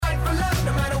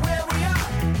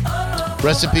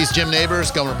Rest in peace, Jim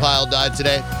Nabors. Gomer Pyle died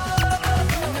today.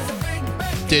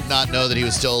 Did not know that he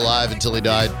was still alive until he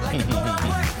died.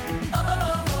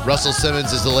 Russell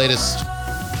Simmons is the latest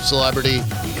celebrity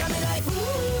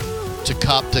to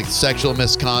cop to sexual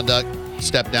misconduct,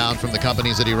 step down from the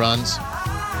companies that he runs.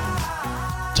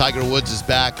 Tiger Woods is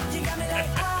back.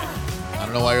 I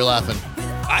don't know why you're laughing.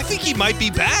 I think he might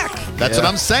be back. That's what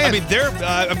I'm saying. I mean,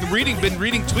 I've been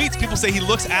reading tweets. People say he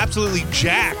looks absolutely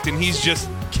jacked, and he's just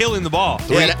killing the ball.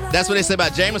 Yeah, that's what they say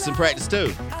about Jameson practice,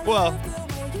 too. Well,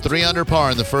 3 under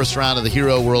par in the first round of the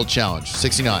Hero World Challenge,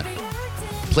 69.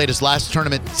 Played his last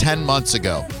tournament 10 months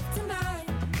ago.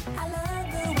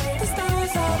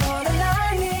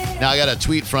 Now I got a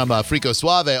tweet from Frico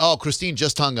Suave. Oh, Christine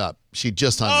just hung up. She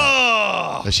just hung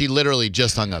up. She literally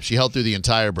just hung up. She held through the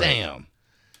entire break. Damn.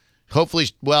 Hopefully,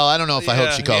 well, I don't know if I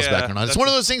hope she calls back or not. It's one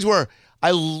of those things where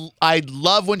I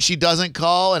love when she doesn't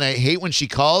call and I hate when she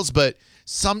calls, but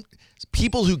some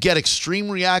people who get extreme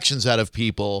reactions out of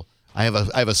people, I have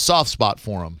a soft spot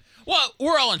for them. Well,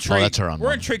 we're all intrigued. Oh, that's her on We're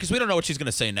one. intrigued because we don't know what she's going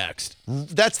to say next.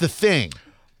 That's the thing.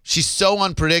 She's so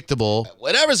unpredictable.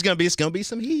 Whatever's going to be, it's going to be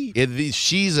some heat.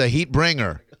 She's a heat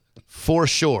bringer, for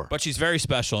sure. But she's very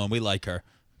special, and we like her.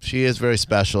 She is very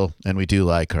special, and we do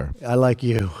like her. I like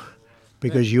you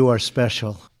because you are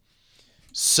special.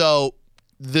 So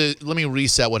let me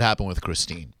reset what happened with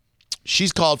Christine.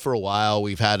 She's called for a while.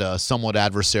 We've had a somewhat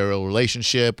adversarial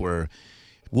relationship where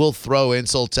we'll throw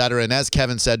insults at her. And as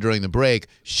Kevin said during the break,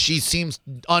 she seems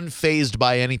unfazed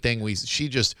by anything. She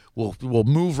just will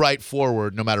move right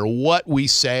forward no matter what we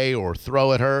say or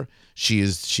throw at her. She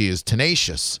is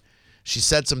tenacious. She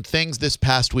said some things this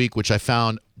past week which I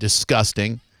found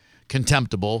disgusting,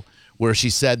 contemptible, where she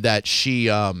said that she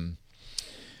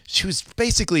was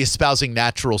basically espousing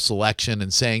natural selection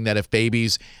and saying that if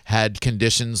babies had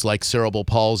conditions like cerebral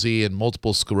palsy and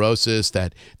multiple sclerosis,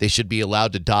 that they should be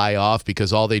allowed to die off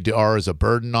because all they are is a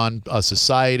burden on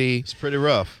society. It's pretty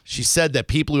rough. She said that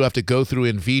people who have to go through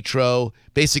in vitro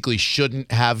basically shouldn't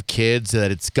have kids,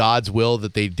 that it's God's will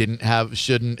that they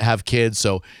shouldn't have kids,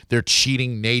 so they're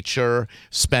cheating nature,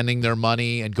 spending their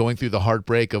money and going through the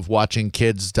heartbreak of watching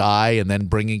kids die and then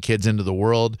bringing kids into the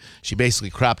world. She basically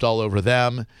crapped all over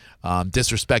them,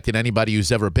 disrespected anybody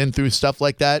who's ever been through stuff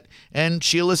like that, and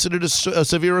she elicited a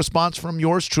severe response from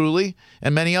yours truly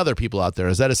and many other people out there.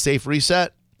 Is that a safe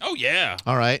reset? Oh, yeah.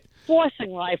 All right.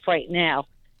 Forcing life right now.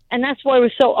 And that's why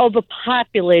we're so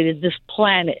overpopulated, this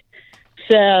planet.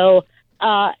 So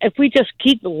if we just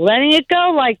keep letting it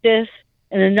go like this,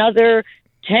 in another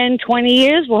 10, 20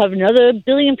 years, we'll have another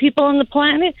billion people on the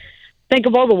planet. Think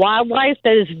of all the wildlife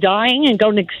that is dying and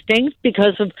going extinct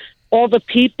because of all the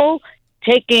people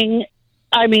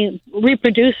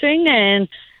reproducing and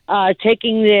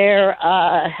taking their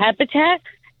habitat.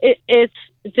 It's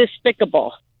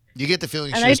despicable. You get the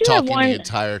feeling And she I was do have talking one- the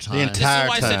entire time. This is why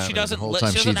I said she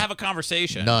doesn't have a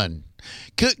conversation. None.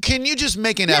 Can you just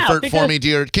make an Yeah, effort for because- me,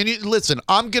 dear? Can you listen?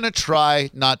 I'm going to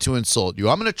try not to insult you.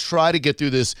 I'm going to try to get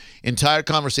through this entire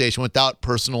conversation without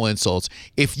personal insults.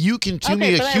 If you can do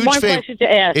me but a I have huge one favor, question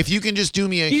to ask. if you can just do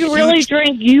me a Do you huge really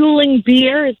drink Yuling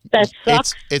beer? That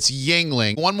sucks. It's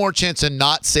Yingling. One more chance to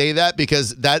not say that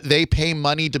because that they pay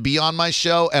money to be on my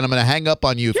show, and I'm going to hang up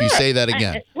on you if you say that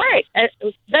again. Right.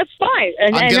 That's fine.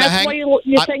 And I'm gonna that's why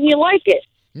you're saying you like it.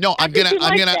 No, I'm think you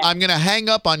like that. gonna hang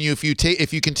up on you if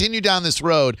you continue down this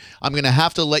road. I'm gonna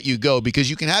have to let you go because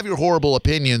you can have your horrible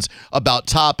opinions about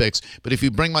topics, but if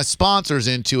you bring my sponsors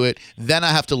into it, then I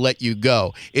have to let you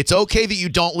go. It's okay that you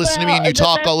don't listen to me and you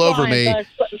talk That's all over fine, me.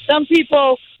 but some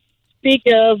people speak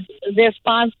of their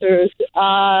sponsors.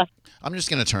 I'm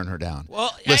just gonna turn her down.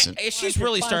 Well, listen, she's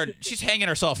really started. She's hanging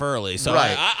herself early. So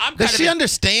Right. I'm kind Does of she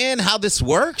understand how this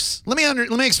works? let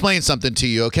me explain something to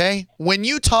you, okay? When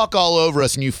you talk all over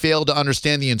us and you fail to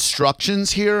understand the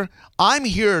instructions here, I'm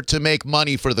here to make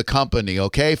money for the company,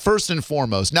 okay? First and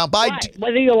foremost. Now, Right.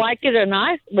 Whether you like it or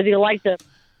not, whether you like the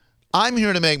I'm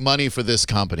here to make money for this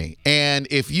company. And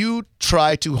if you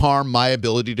try to harm my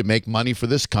ability to make money for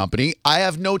this company, I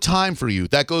have no time for you.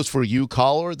 That goes for you,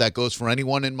 caller. That goes for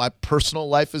anyone in my personal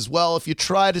life as well. If you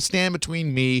try to stand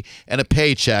between me and a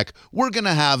paycheck, we're going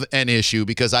to have an issue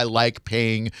because I like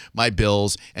paying my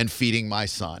bills and feeding my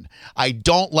son. I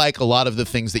don't like a lot of the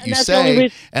things that you that's the only say,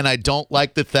 reason- and I don't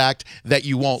like the fact that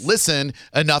you won't listen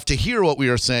enough to hear what we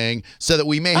are saying so that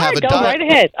we may All have right, a go right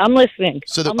ahead. I'm listening.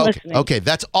 So that, I'm okay, listening. okay,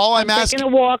 that's all I'm asking.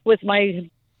 Taking a walk with my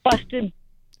busted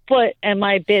foot and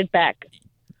my bad back.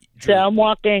 So I'm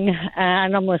walking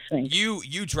and I'm listening. You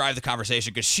drive the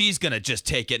conversation because she's gonna just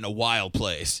take it in a wild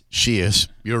place. She is.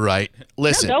 You're right.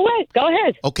 Listen. No, go ahead. Go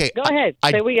ahead. Okay. Go ahead.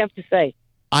 Say what you have to say.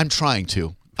 I'm trying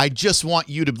to. I just want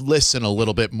you to listen a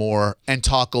little bit more and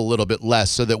talk a little bit less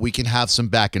so that we can have some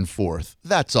back and forth.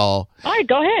 That's all. All right,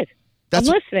 go ahead. I'm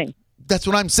listening. That's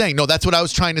what I'm saying. No, that's what I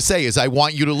was trying to say is I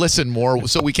want you to listen more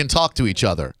so we can talk to each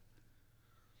other.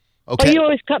 Okay. Well, you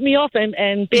always cut me off and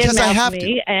Because I badmouth have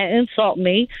me and insult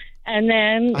me, and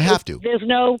then I have to. There's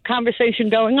no conversation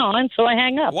going on, so I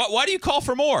hang up. Why do you call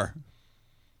for more?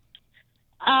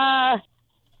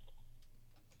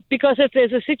 Because if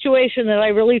there's a situation that I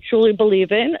really truly believe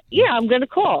in, yeah, I'm going to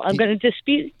call. I'm going to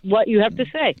dispute what you have to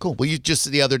say. Cool. Well, you just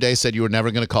the other day said you were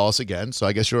never going to call us again, so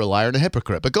I guess you're a liar and a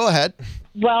hypocrite. But go ahead.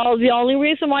 Well, the only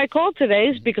reason why I called today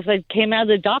is because I came out of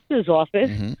the doctor's office.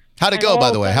 How'd it go,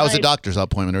 by the way? How was the doctor's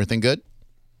appointment? Everything good?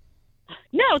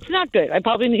 No, it's not good. I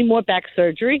probably need more back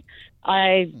surgery.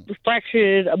 I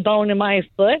fractured a bone in my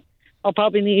foot. I'll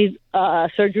probably need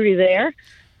surgery there.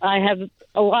 I have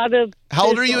a lot of How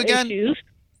old are you physical again? issues.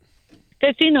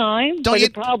 59. Don't but you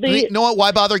it probably you know what?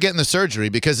 Why bother getting the surgery?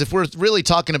 Because if we're really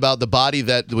talking about the body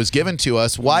that was given to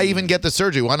us, why even get the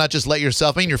surgery? Why not just let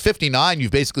yourself? I mean, you're 59.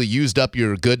 You've basically used up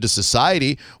your good to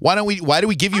society. Why do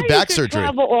we give you I back used to surgery?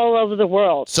 travel all over the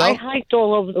world. So? I hiked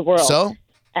all over the world. So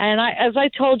And as I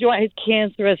told you, I had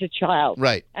cancer as a child.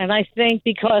 right. And I think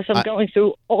because I'm going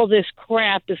through all this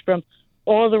crap is from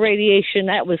all the radiation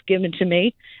that was given to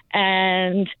me.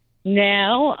 And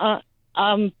now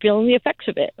I'm feeling the effects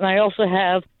of it. And I also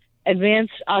have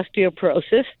advanced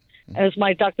osteoporosis. As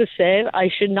my doctor said, I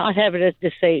should not have it at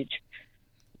this age.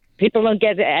 People don't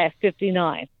get it at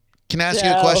 59. Can I ask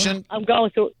you a question? I'm going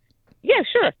through. Yeah,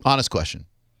 sure. Honest question.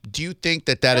 Do you think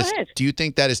that Go is? ahead. Do you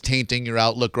think that is tainting your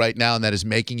outlook right now, and that is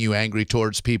making you angry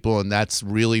towards people, and that's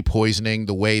really poisoning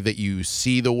the way that you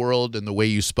see the world and the way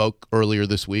you spoke earlier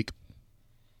this week?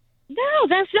 No,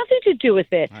 that's nothing to do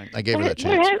with it. I gave her that What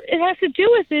chance. it has to do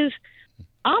with is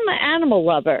I'm an animal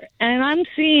lover, and I'm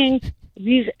seeing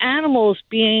these animals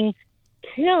being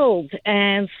killed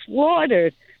and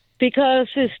slaughtered because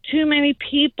there's too many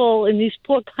people in these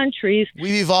poor countries.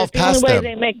 We've evolved that past the only them.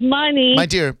 way they make money, My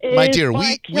dear, is by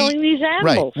we killing these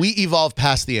animals. Right, we evolved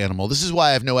past the animal. This is why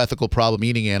I have no ethical problem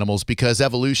eating animals, because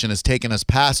evolution has taken us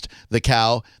past the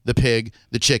cow, the pig,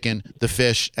 the chicken, the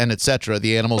fish, and etc.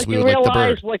 The animals But we you would like the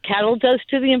realize bird. what cattle does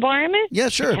to the environment? Yeah,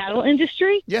 sure. The cattle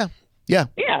industry? Yeah.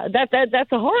 Yeah,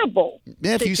 that's a horrible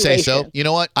Yeah, if you say so. situation. You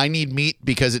know what? I need meat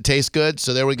because it tastes good.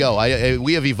 So there we go.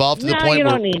 We have evolved to the No, point you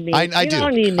where don't need meat. I you do.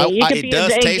 don't need meat. You could it be a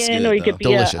does taste vegan, good, or you though. could be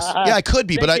Delicious. a I could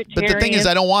be, but the thing is,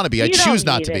 I don't want to be. I You choose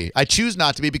don't not need to be. it. I choose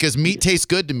not to be because meat tastes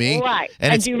good to me. Right.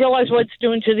 And it's do you realize what it's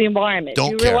doing to the environment?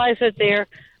 Don't Do you care. realize that they're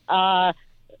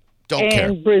don't in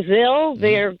care. Brazil,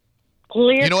 they're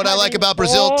clear. You know what I like about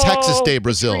Brazil? Texas Day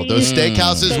Brazil. Those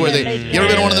steakhouses where they. You ever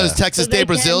been to one of those Texas Day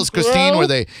Brazils, Christine, where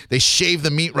they shave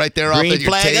the meat right there off Green at your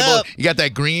flag table? up. You got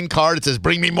that green card. It says,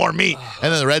 "Bring me more meat,"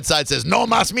 and then the red side says, "No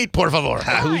más meat, por favor."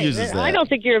 Who uses that? I don't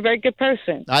think you're a very good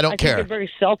person. I don't care. Think you're very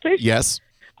selfish. Yes,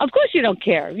 Of course you don't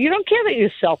care. You don't care that you're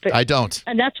selfish. I don't.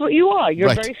 And that's what you are. You're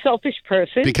Right. a very selfish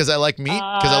person. Because I like meat.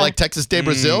 Because I like Texas Day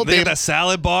Brazil. They got that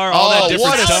salad bar, all that different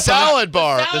what a stuff. salad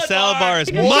bar! The salad bar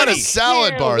is Because What a money.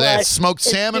 salad bar! They had what smoked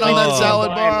it's salmon doing on that to the salad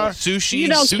bar. environment. Sushi. You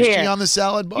don't Sushi care. on the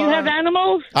salad bar. Do you have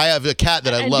animals? I have a cat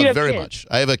that I And love you have very kids? much.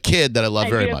 I have a kid that I love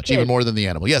And very you have much, even kids? more than the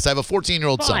animal. Yes, I have a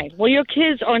 14-year-old son. Fine. Well, your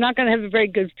kids are not going to have a very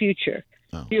good future.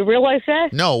 Do you realize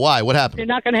that? No, why? What They're happened?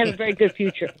 not going to have a very good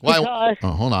future. Why? Because, Oh,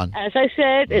 hold on. as I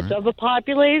said, it's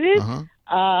overpopulated.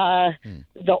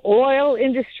 The oil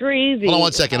industry. Hold on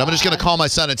one second. I'm just going to call my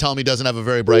son and tell him he doesn't have a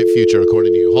very bright future,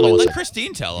 according to you. Hold on one Let second.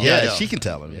 Christine tell him. Yeah, Yeah. she can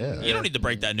tell him. Yeah. You don't need to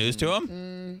break that news to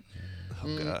him.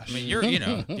 Oh gosh. I mean, you're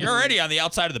already on the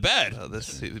outside of the bed. Oh, this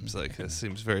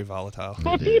seems very volatile.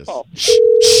 Poor people.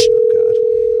 Oh god.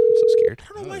 I'm so scared.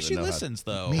 I don't know why she listens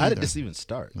though. How did this even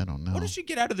start? I don't know. What did she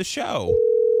get out of the show?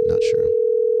 Not sure.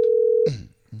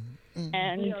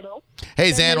 And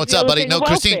Hey, Zan, what's up, buddy? No,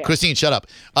 welfare. Christine, shut up.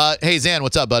 Hey, Zan,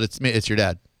 what's up, bud? It's your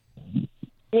dad.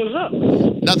 what's up?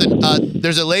 Nothing.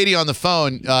 There's a lady on the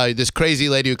phone, this crazy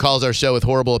lady who calls our show with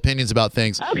horrible opinions about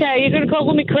things. Okay, you're going to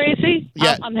call me crazy?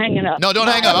 Yeah. I'm hanging up. No, don't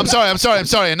hang up. I'm sorry.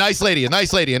 A nice lady. I'm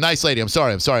sorry.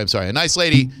 A nice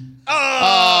lady.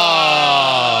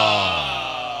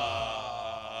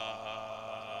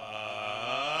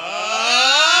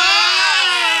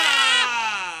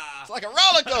 It's like a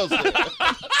roller coaster.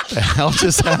 The hell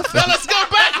just happened? Now let's go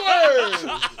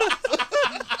backwards.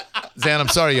 Zan, I'm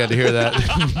sorry you had to hear that.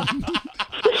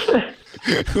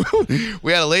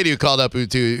 We had a lady who called up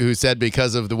who said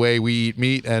because of the way we eat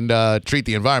meat and treat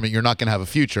the environment, you're not going to have a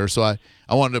future. So I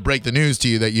wanted to break the news to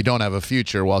you that you don't have a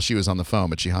future while she was on the phone,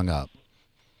 but she hung up.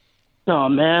 Oh,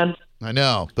 man. I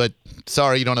know, but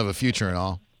sorry you don't have a future and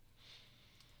all.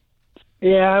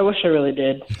 Yeah, I wish I really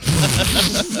did.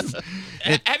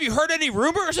 Have you heard any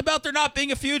rumors about there not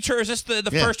being a future? Or is this the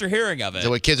Yeah. first you're hearing of it? Is that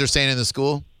what kids are saying in the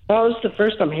school? Oh, this is the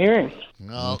first I'm hearing.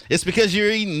 No. It's because you're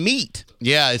eating meat.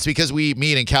 Yeah, it's because we eat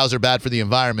meat and cows are bad for the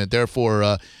environment.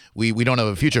 Therefore, we don't have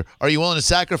a future. Are you willing to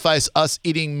sacrifice us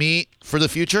eating meat for the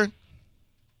future?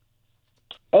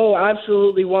 Oh,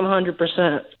 absolutely,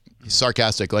 100%. He's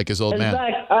sarcastic like his old In man.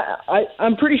 fact,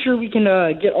 I'm pretty sure we can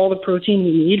get all the protein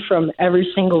we need from every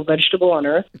single vegetable on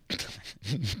Earth.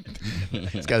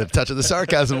 He's got a touch of the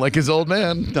sarcasm like his old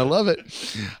man. I love it.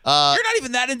 You're not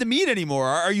even that into meat anymore.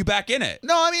 Are you back in it?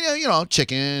 No, I mean,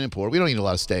 chicken and pork. We don't eat a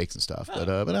lot of steaks and stuff, but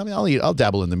I mean, I'll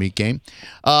dabble in the meat game.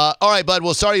 All right, bud.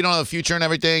 Well, sorry you don't have a future and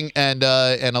everything, and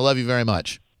I love you very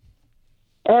much.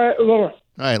 All right, Laura. All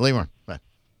right, Lemur. Bye.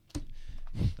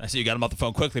 I see you got him off the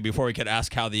phone quickly before we could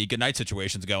ask how the goodnight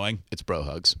situation's going. It's bro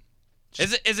hugs.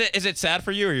 Is it sad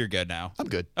for you or you're good now? I'm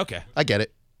good. Okay. I get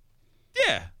it.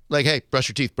 Yeah. Like, hey, brush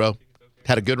your teeth, bro.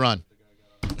 Had a good run.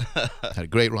 Had a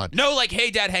great run. No, like,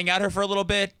 hey, Dad, hang out here for a little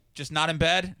bit. Just not in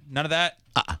bed. None of that.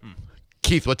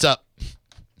 Keith, what's up?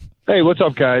 Hey, what's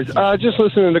up, guys? Just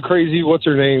listening to crazy. What's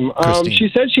her name? Christine. She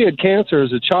said she had cancer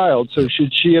as a child. So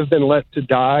should she have been let to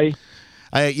die?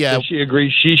 Yeah, Does she agree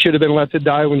she should have been let to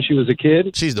die when she was a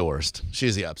kid? she's the worst.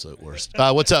 She's the absolute worst.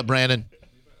 What's up, Brandon?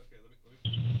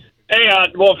 Hey,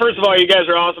 well, first of all, you guys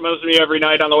are awesome. I listen to you every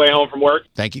night on the way home from work.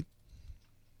 Thank you.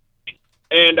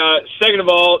 And second of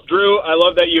all, Drew, I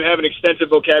love that you have an extensive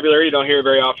vocabulary. You don't hear it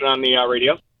very often on the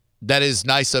radio. That is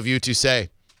nice of you to say.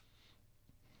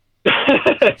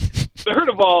 Third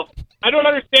of all, I don't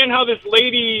understand how this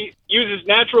lady uses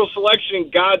natural selection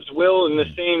and God's will in the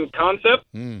same concept.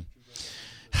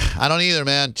 I don't either,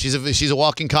 man. She's a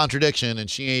walking contradiction, and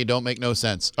she don't make no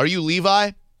sense. Are you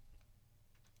Levi?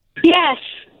 Yes.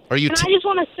 Are you? And I just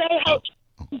want to say how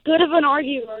good of an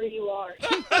arguer you are.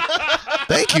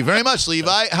 Thank you very much,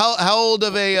 Levi. How old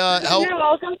of a You're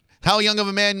welcome. how young of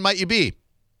a man might you be?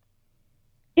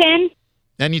 10.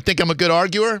 And you think I'm a good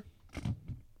arguer?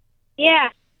 Yeah.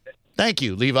 Thank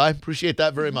you, Levi. Appreciate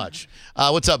that very much.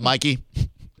 What's up, Mikey?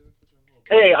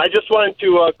 Hey, I just wanted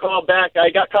to call back. I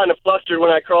got kind of flustered when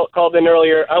I called in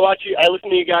earlier. I listen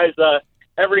to you guys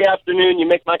every afternoon. You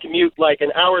make my commute like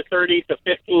an hour 30 to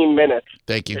 15 minutes.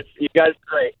 Thank you. You guys are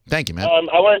great. Thank you, man.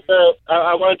 I wanted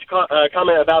to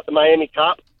comment about the Miami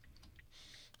cop.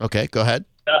 Okay, go ahead.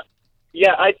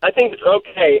 Yeah, I think it's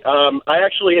okay. I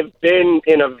actually have been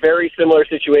in a very similar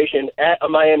situation at a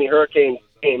Miami Hurricanes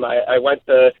game. I went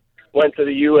to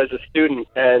the U as a student,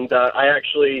 and I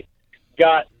actually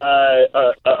got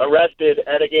arrested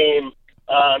at a game.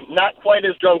 Not quite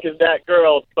as drunk as that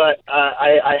girl, but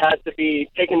I had to be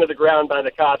taken to the ground by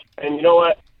the cops. And you know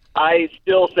what? I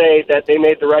still say that they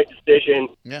made the right decision.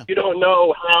 Yeah. You don't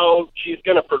know how she's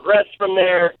going to progress from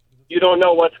there. You don't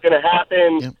know what's going to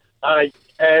happen.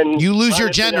 And You lose your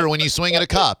honestly, gender when you swing at a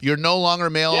cop. You're no longer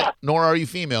male, Yeah. nor are you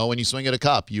female when you swing at a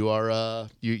cop. You are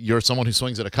you're someone who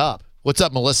swings at a cop. What's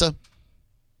up, Melissa?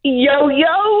 Yo,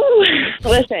 yo.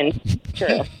 Listen,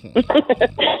 true.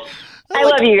 I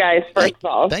love you guys, first of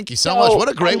all. Thank you so much. What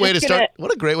a great I'm way to just start. gonna-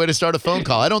 What a great way to start a phone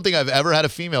call. I don't think I've ever had a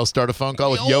female start a phone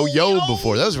call with yo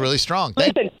before. That was really strong.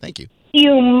 Thank you.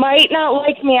 You might not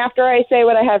like me after I say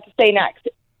what I have to say next.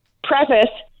 Preface.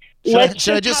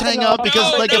 Should I just hang up?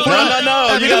 Because if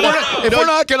we're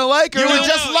not gonna like her, You were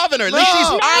just loving her. At least she's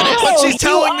No. honest. But she's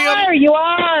telling me You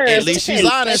are. At least she's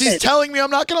honest. She's telling me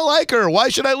I'm not gonna like her. Why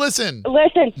should I listen?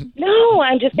 Listen, no,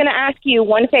 I'm just going to ask you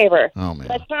one favor. Oh man.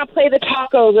 Let's not play the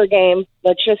talk over game.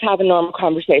 Let's just have a normal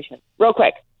conversation. Real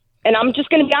quick. And I'm just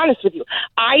going to be honest with you.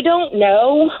 I don't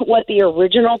know what the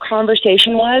original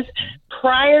conversation was.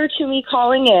 Prior to me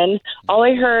calling in, all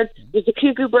I heard was the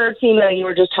cuckoo bird female you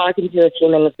were just talking to a few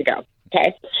minutes ago.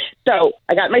 Okay? So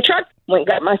I got in my truck, went and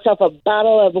got myself a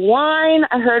bottle of wine.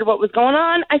 I heard what was going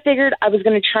on. I figured I was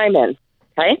going to chime in.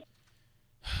 Okay?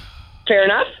 Fair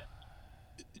enough?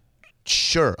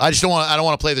 Sure. I don't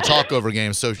want to play the talk over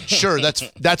game. So sure, that's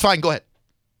fine. Go ahead.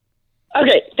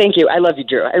 Okay, thank you. I love you,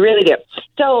 Drew. I really do.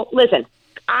 So, listen,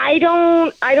 I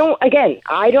don't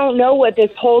know what this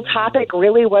whole topic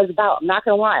really was about. I'm not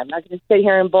going to lie. I'm not going to sit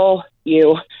here and bull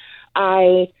you.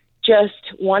 I just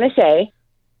want to say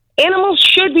animals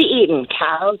should be eaten.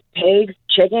 Cows, pigs,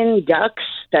 chicken, ducks,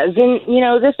 pheasant,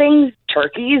 the things,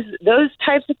 turkeys, those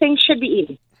types of things should be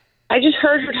eaten. I just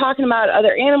heard her talking about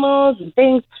other animals and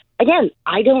things. Again,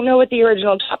 I don't know what the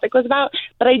original topic was about,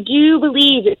 but I do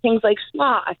believe that things like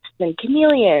sloths and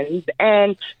chameleons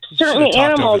and certain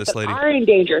animals that are in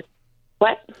danger.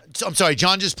 What? I'm sorry,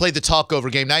 John just played the talk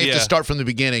over game. Now you have to start from the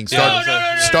beginning. No,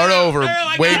 Start over.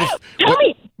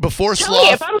 before Tell me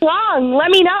sloth. if I'm wrong.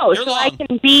 Let me know You're so long. I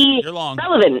can be You're long.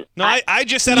 relevant. No, I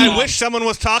just said I wish someone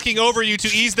was talking over you to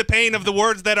ease the pain of the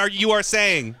words that you are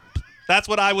saying. That's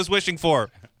what I was wishing for.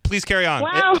 Please carry on.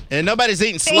 Well, And nobody's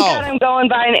eating thank God sloth. I'm going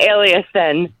by an alias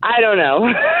then. I don't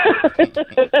know.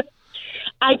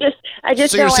 I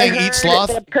just So you're know saying I eat heard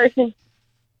sloth? that person.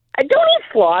 I don't eat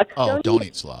sloth. Oh, don't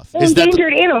eat sloth. They're Is that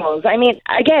endangered animals. I mean,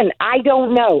 again, I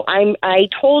don't know. I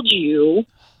told you,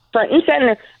 front and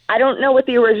center. I don't know what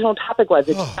the original topic was.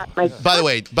 It's not my By the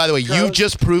way, you've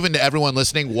just proven to everyone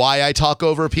listening why I talk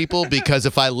over people, because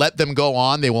if I let them go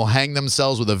on, they will hang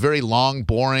themselves with a very long,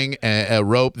 boring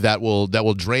rope that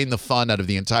will drain the fun out of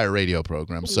the entire radio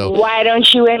program. So Why don't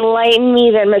you enlighten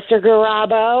me then, Mr.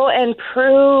 Garabo, and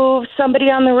prove somebody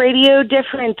on the radio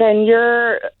different than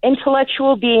your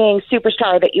intellectual being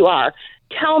superstar that you are?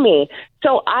 Tell me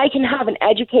so I can have an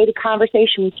educated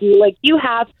conversation with you like you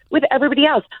have with everybody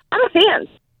else. I'm a fan.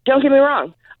 Don't get me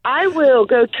wrong. I will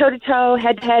go toe-to-toe,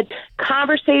 head-to-head,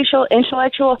 conversational,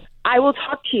 intellectual. I will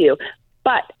talk to you.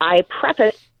 But I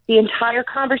preface the entire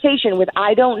conversation with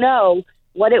I don't know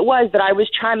what it was that I was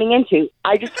chiming into.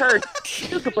 I just heard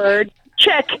Zuckerberg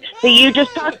chick that you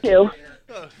just talked to.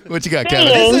 what you got, Saying-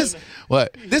 Kevin? This is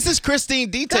What? this is Christine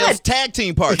Detail's tag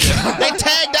team partner. They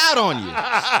tagged out on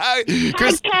you.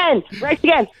 Tag 10. Rex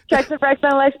again. Sex with Rex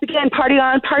on Lex again. Party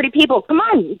on, party people. Come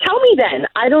on. Tell me then.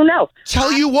 I don't know.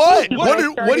 Tell you what?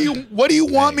 What? What do you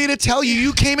want me to tell you?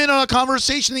 You came in on a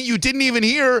conversation that you didn't even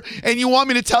hear, and you want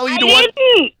me to tell you to I what?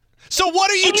 didn't. So what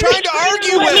are you And trying you're to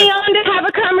argue let me with? on to have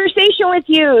a conversation with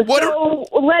you. What so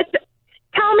let's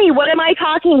tell me, what am I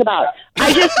talking about?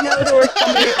 I just know there was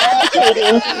somebody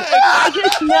advocating. I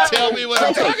just know. Tell me what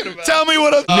I'm talking about. Tell me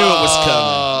what I knew it was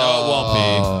coming. No, it won't be.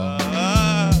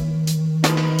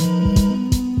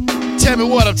 Tell me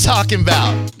what I'm talking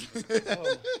about.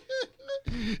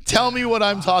 Tell me what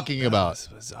I'm talking about. That's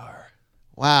bizarre.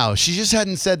 Wow, she just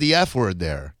hadn't said the F word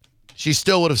there. She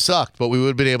still would have sucked, but we would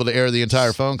have been able to air the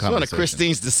entire phone One of conversation.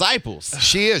 Christine's disciples.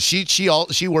 She is.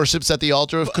 She worships at the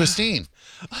altar of Christine.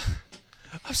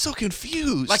 I'm so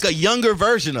confused. Like a younger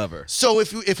version of her. So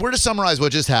if we're to summarize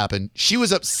what just happened, she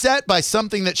was upset by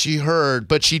something that she heard,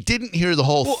 but she didn't hear the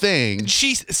whole thing.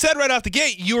 She said right off the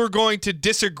gate you were going to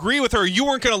disagree with her. You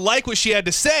weren't going to like what she had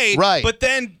to say. Right. But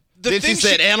then Then she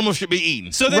said animals should be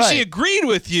eaten. So then Right. she agreed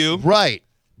with you. Right.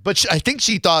 But I think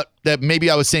she thought that maybe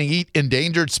I was saying eat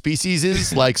endangered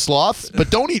species like sloths,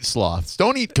 but don't eat sloths.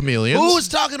 Don't eat chameleons. Who was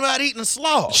talking about eating a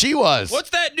sloth? She was.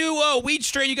 What's that new weed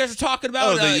strain you guys are talking about?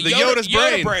 Oh, the Yoda's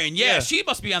brain. Yoda brain. Yeah, Yeah. she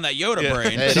must be on that Yoda Yeah.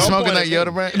 brain. Hey, She's don't smoking point that at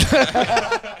Yoda brain?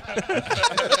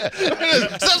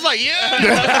 Sounds like,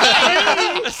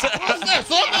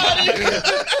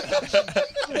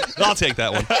 I'll take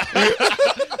that one.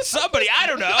 Somebody, I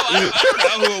don't know. I don't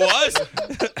know who it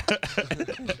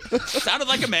was. Sounded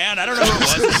like a man. I don't know who it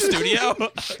was in the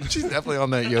studio. She's definitely on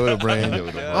that Yoda brain.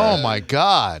 Oh my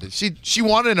God. She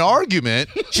wanted an argument.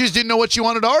 She just didn't know what she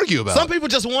wanted to argue about. some people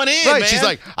just want in, Right. man. She's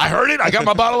like, I heard it. I got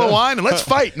my bottle of wine, and let's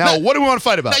fight. Now, what do we want to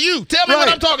fight about? now you, tell me what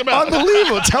Right. I'm talking about.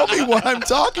 Unbelievable. Tell me what I'm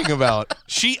talking about.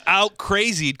 She out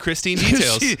crazied Christine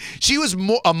Details. she was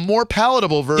a more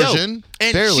palatable version.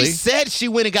 and barely. she said she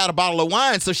went and got a bottle of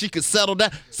wine so she could settle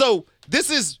down. So this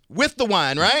is with the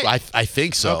wine, right? I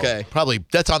think so. Okay. Probably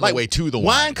that's on the way to the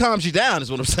wine calms you down,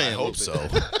 is what I'm saying. I hope so.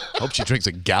 Hope she drinks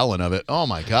a gallon of it. Oh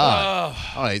my God.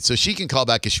 All right, so she can call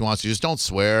back if she wants to. Just don't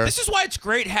swear. This is why it's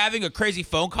great having a crazy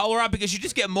phone caller on, because you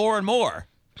just get more and more.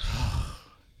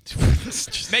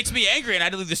 Makes me angry, and I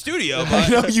had to leave the studio. I But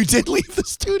know you did leave the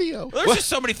studio. there's just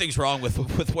so many things wrong with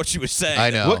what she was saying. I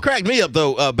know. What cracked me up,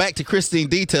 though, back to Christine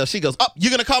Detail, she goes, oh, you're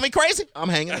going to call me crazy? I'm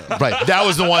hanging up. Right, that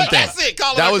was the one thing. That's it,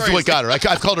 call her That was crazy. what got her.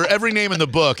 I've called her every name in the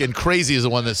book, and crazy is the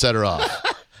one that set her off.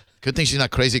 Good thing she's not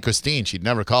Crazy Christine. She'd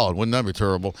never call it. Wouldn't that be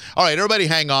terrible? All right, everybody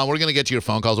hang on. We're going to get to your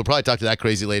phone calls. We'll probably talk to that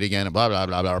crazy lady again. And blah, blah,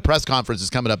 blah, blah. Our press conference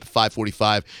is coming up at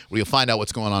 5:45, where you'll find out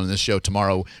what's going on in this show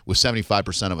tomorrow with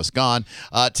 75% of us gone.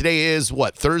 Today is,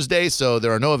 Thursday? So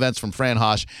there are no events from Fran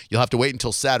Hosh. You'll have to wait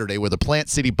until Saturday, where the Plant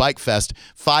City Bike Fest,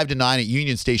 5 to 9 at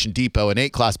Union Station Depot, an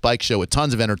 8-class bike show with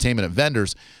tons of entertainment and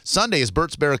vendors. Sunday is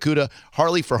Burt's Barracuda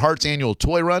Harley for Hearts annual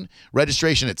toy run.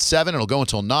 Registration at 7. It'll go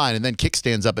until 9, and then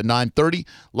kickstands up at 9:30.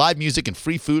 Live music and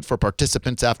free food for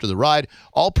participants after the ride.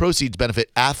 All proceeds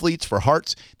benefit Athletes for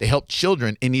Hearts. They help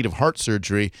children in need of heart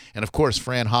surgery. And, of course,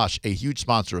 Fran Hosh, a huge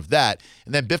sponsor of that.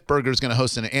 And then Biff Burger is going to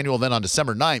host an annual event on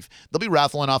December 9th. They'll be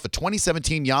raffling off a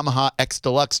 2017 Yamaha X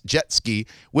Deluxe jet ski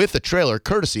with a trailer,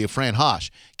 courtesy of Fran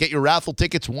Hosh. Get your raffle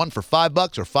tickets, 1 for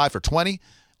 $5 or 5 for $20.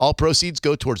 All proceeds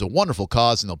go towards a wonderful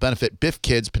cause, and they'll benefit Biff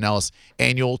Kids Pinellas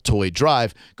annual toy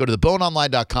drive. Go to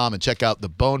theboneonline.com and check out the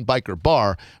Bone Biker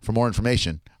Bar for more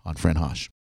information on Fran Hosh.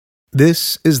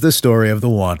 This is the story of the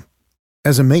one.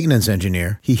 As a maintenance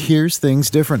engineer, he hears things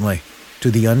differently. To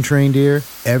the untrained ear,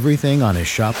 everything on his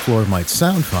shop floor might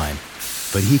sound fine,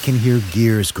 but he can hear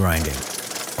gears grinding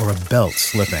or a belt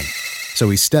slipping.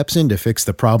 So he steps in to fix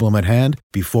the problem at hand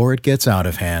before it gets out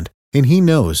of hand. And he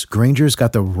knows Grainger's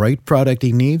got the right product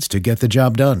he needs to get the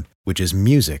job done, which is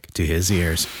music to his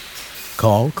ears.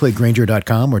 Call, click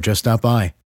Grainger.com, or just stop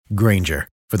by. Grainger,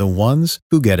 for the ones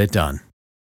who get it done.